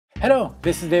Hello,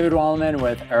 this is David Wallman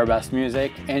with Aiff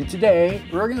Music, and today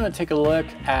we're going to take a look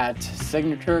at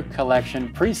signature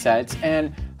collection presets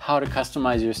and how to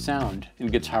customize your sound in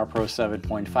Guitar Pro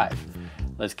 7.5.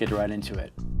 Let's get right into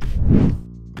it.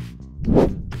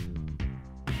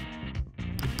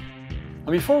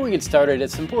 Before we get started,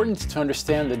 it's important to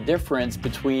understand the difference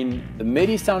between the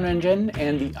MIDI sound engine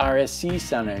and the RSE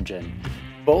sound engine.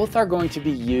 Both are going to be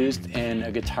used in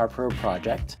a Guitar Pro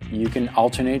project. You can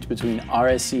alternate between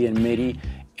RSE and MIDI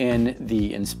in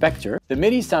the inspector. The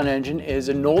MIDI sound engine is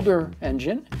an older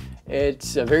engine.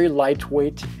 It's a very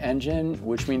lightweight engine,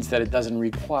 which means that it doesn't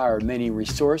require many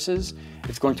resources.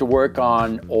 It's going to work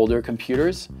on older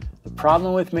computers. The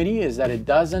problem with MIDI is that it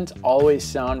doesn't always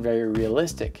sound very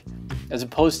realistic, as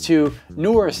opposed to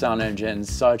newer sound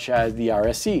engines such as the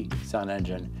RSE sound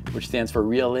engine, which stands for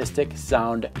Realistic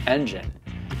Sound Engine.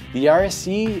 The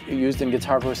RSE used in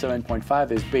Guitar Pro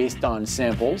 7.5 is based on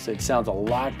samples. It sounds a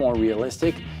lot more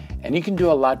realistic and you can do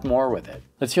a lot more with it.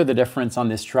 Let's hear the difference on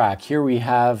this track. Here we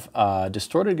have a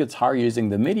distorted guitar using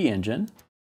the MIDI engine.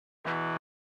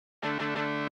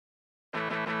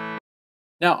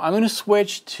 Now I'm going to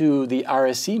switch to the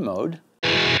RSE mode.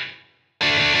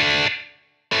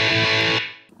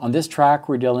 On this track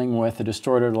we're dealing with a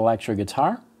distorted electric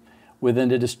guitar. Within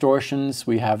the distortions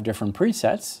we have different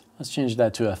presets. Let's change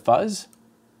that to a fuzz.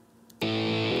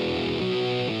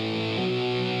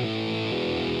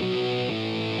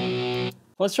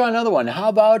 Let's try another one. How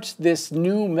about this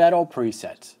new metal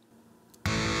preset?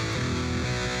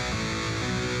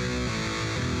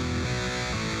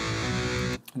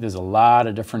 There's a lot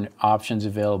of different options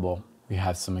available. We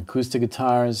have some acoustic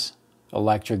guitars,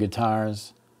 electric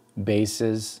guitars,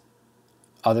 basses,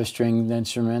 other stringed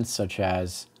instruments such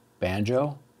as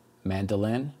banjo,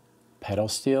 mandolin, pedal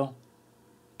steel,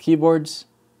 keyboards,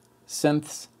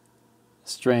 synths,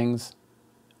 strings,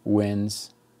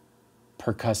 winds,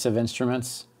 percussive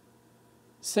instruments,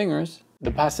 singers.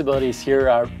 The possibilities here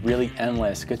are really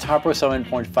endless. Guitar Pro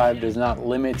 7.5 does not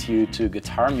limit you to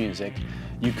guitar music.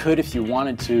 You could, if you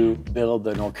wanted to, build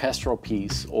an orchestral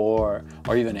piece or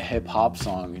even a hip-hop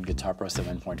song in Guitar Pro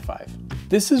 7.5.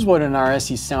 This is what an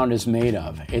RSE sound is made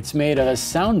of. It's made of a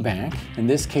sound bank. In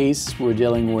this case, we're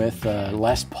dealing with a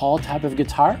Les Paul type of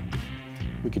guitar.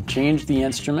 We can change the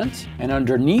instrument, and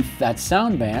underneath that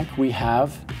sound bank, we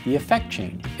have the effect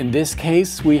chain. In this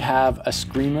case, we have a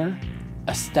screamer,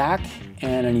 a stack,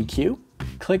 and an EQ.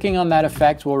 Clicking on that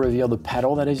effect will reveal the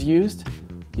pedal that is used.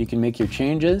 You can make your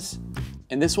changes.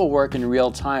 And this will work in real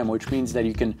time, which means that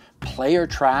you can play your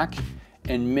track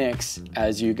and mix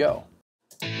as you go.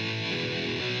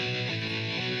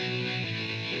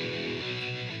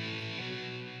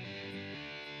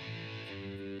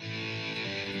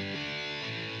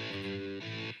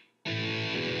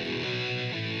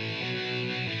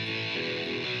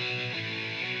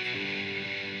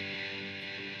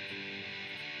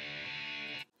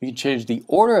 You can change the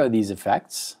order of these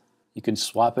effects. You can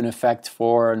swap an effect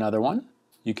for another one.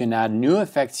 You can add new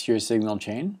effects to your signal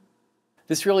chain.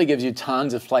 This really gives you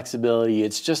tons of flexibility.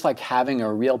 It's just like having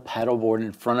a real pedal board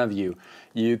in front of you.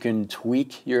 You can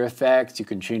tweak your effects, you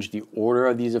can change the order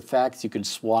of these effects, you can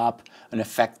swap an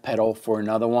effect pedal for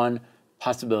another one.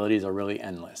 Possibilities are really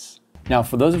endless. Now,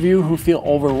 for those of you who feel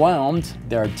overwhelmed,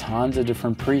 there are tons of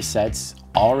different presets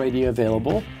already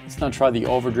available. Let's now try the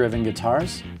overdriven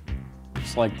guitars.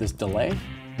 Select this delay.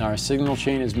 Now our signal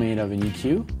chain is made of an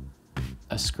EQ,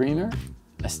 a screamer,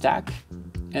 a stack,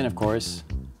 and of course,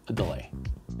 a delay.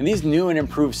 And these new and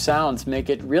improved sounds make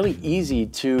it really easy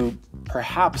to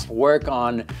perhaps work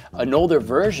on an older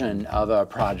version of a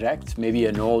project, maybe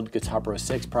an old Guitar Pro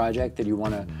 6 project that you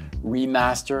want to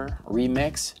remaster,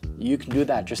 remix. You can do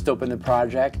that. Just open the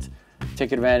project,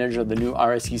 take advantage of the new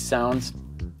RSE sounds,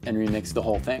 and remix the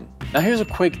whole thing. Now here's a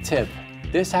quick tip.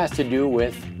 This has to do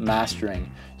with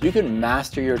mastering. You can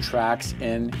master your tracks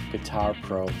in Guitar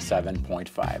Pro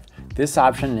 7.5. This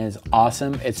option is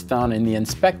awesome. It's found in the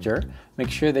inspector. Make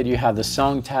sure that you have the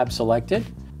song tab selected.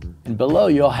 And below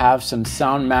you'll have some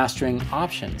sound mastering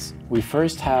options. We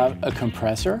first have a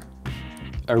compressor,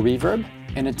 a reverb,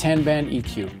 and a 10-band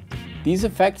EQ. These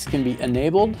effects can be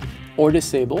enabled or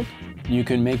disabled. You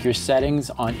can make your settings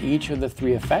on each of the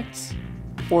three effects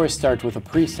or start with a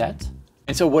preset.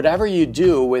 And so whatever you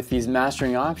do with these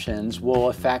mastering options will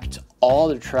affect all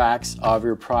the tracks of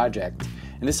your project.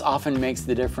 And this often makes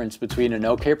the difference between an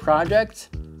okay project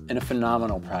and a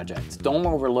phenomenal project. Don't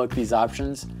overlook these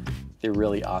options. They're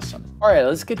really awesome. All right,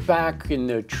 let's get back in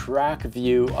the track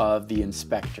view of the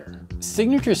inspector.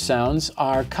 Signature sounds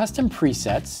are custom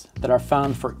presets that are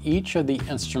found for each of the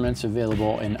instruments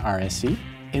available in RSE.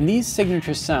 And these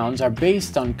signature sounds are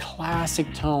based on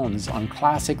classic tones on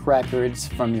classic records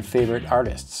from your favorite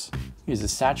artists. Here's a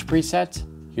Satch preset,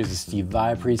 here's a Steve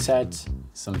Vai preset,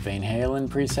 some Van Halen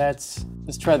presets.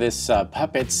 Let's try this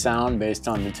puppet sound based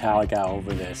on Metallica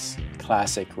over this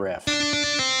classic riff.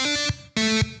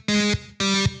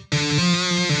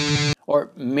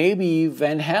 Or maybe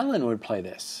Van Halen would play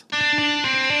this.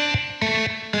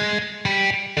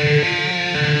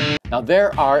 Now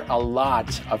there are a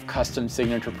lot of custom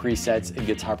signature presets in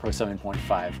Guitar Pro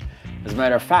 7.5. As a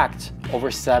matter of fact,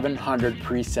 over 700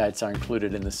 presets are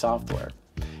included in the software.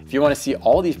 If you want to see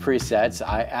all these presets,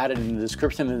 I added in the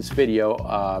description of this video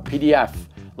a PDF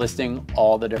listing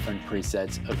all the different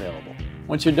presets available.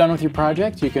 Once you're done with your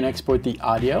project, you can export the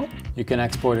audio. You can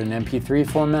export an MP3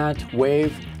 format,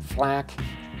 WAV, FLAC,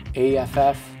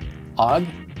 AFF, OGG.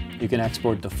 You can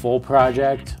export the full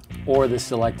project or the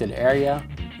selected area.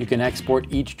 You can export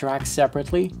each track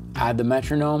separately, add the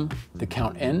metronome, the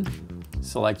count in,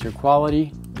 select your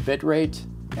quality, bitrate,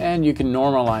 and you can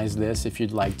normalize this if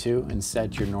you'd like to and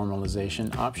set your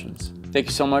normalization options. Thank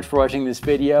you so much for watching this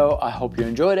video. I hope you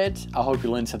enjoyed it. I hope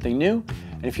you learned something new.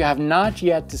 And if you have not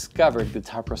yet discovered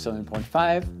Guitar Pro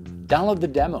 7.5, download the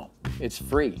demo. It's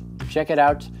free. Check it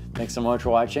out. Thanks so much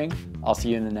for watching. I'll see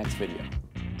you in the next video.